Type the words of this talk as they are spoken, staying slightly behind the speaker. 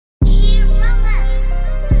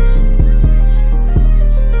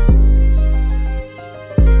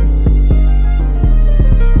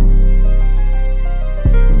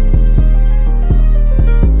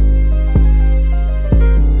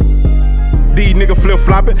These niggas flip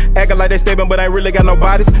flopping, acting like they stabbing, but ain't really got no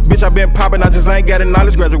bodies. Bitch, I been popping, I just ain't got the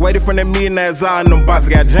knowledge. Graduated from that millionaire Zah and them bosses.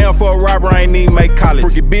 Got jammed for a robber, I ain't even make college.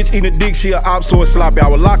 Freaky bitch eating a dick, she a op, so it's sloppy. I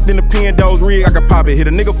was locked in the pen, those rig, I could pop it. Hit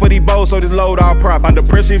a nigga for these bows, so this load all profit. Under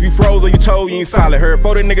pressure if you froze or you told you ain't solid. Heard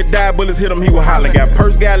 40 nigga die, bullets hit him, he was hollering. Got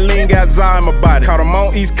purse, got lean, got Zah in my body. Caught him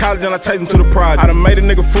on East College and I chased him to the project. I done made a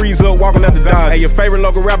nigga freeze up, walking out the Dodge. Hey, your favorite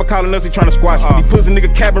local rapper calling us, he tryna squash me. These pussy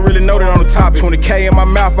nigga capping really know that on the top. 20K in my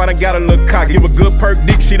mouth, I done got a little cocky. Give a good perk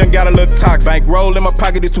dick, she done got a little toxic. Bankroll in my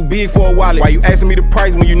pocket, it's too big for a wallet. Why you asking me the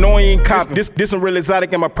price when you know he ain't copy? This some real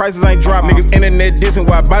exotic and my prices ain't dropping. Niggas internet dissing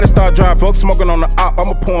while body start dropping. Fuck smoking on the op,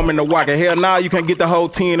 I'ma pour him in the walker. Hell nah, you can't get the whole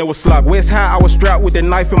 10, it was slop. West High, I was strapped with that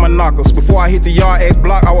knife in my knuckles. Before I hit the yard ass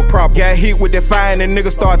block, I was prop. Got hit with that fire and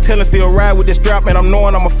niggas start telling. Still ride with this strap, and I'm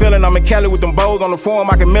knowing I'm a feeling. I'm in Cali with them bows on the form,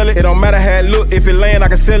 I can mail it. It don't matter how it look, if it land, I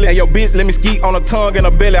can sell it. Hey yo bitch, let me ski on the tongue and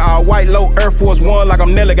a belly. All white, low Air Force One like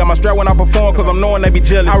I'm Nelly. Got my strap when I perform, cause I'm knowing they be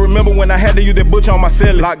jealous. I remember when I had to use that butcher on my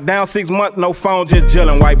celly. Locked down 6 months, no phone, just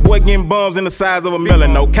chillin'. White boy getting bums in the size of a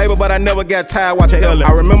million. No cable, but I never got tired watching Ellen.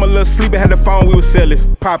 I remember Lil Sleepy had the phone, we was selling.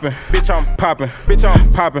 Poppin', bitch I'm poppin', bitch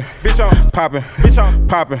I'm poppin', bitch I'm poppin', bitch I'm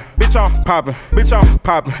poppin', bitch I'm poppin', bitch I'm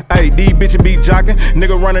poppin'. Ayy, these bitches be jockin'.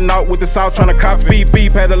 Nigga running out with the south tryna cop. Speed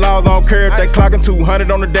beep, had the laws on curb, they clockin'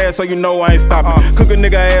 200 on the dash, so you know I ain't stoppin'. Cook a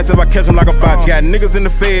nigga ass if I catch him like a botch. Got niggas in the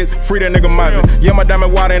feds, free that nigga Mazin. Yeah, my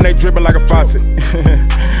diamond water and they drippin' like a faucet.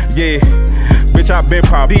 Yeah, bitch, I been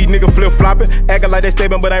poppin'. These niggas flip flopping, acting like they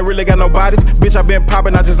stabbing, but ain't really got no bodies. Bitch, I been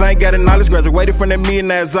poppin', I just ain't got the knowledge. Graduated from that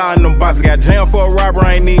millionaire Zah and them bosses. Got jammed for a robber,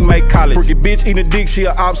 I ain't even make college. Freaky bitch eating a dick, she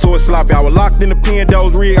a op, so it's sloppy. I was locked in the pen,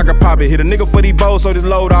 those rig, I could pop it. Hit a nigga for these bows, so this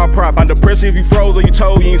load all profit. Under pressure if you froze or you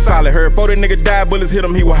told you ain't solid. Heard 40 nigga die, bullets hit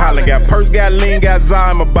him, he was hollering. Got purse, got lean, got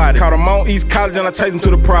Zah in my body. Caught him on East College and I chased him to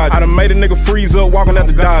the project. I done made a nigga freeze up, walking out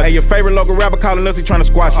the Dodge. Hey, your favorite local rapper calling us, he tryna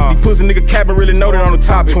squash me. These pussy nigga capping really know that on the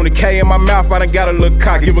topic. 20K in my mouth, I done got a little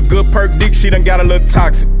cocky. Give a good perk dick, she done got a little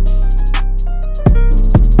toxic.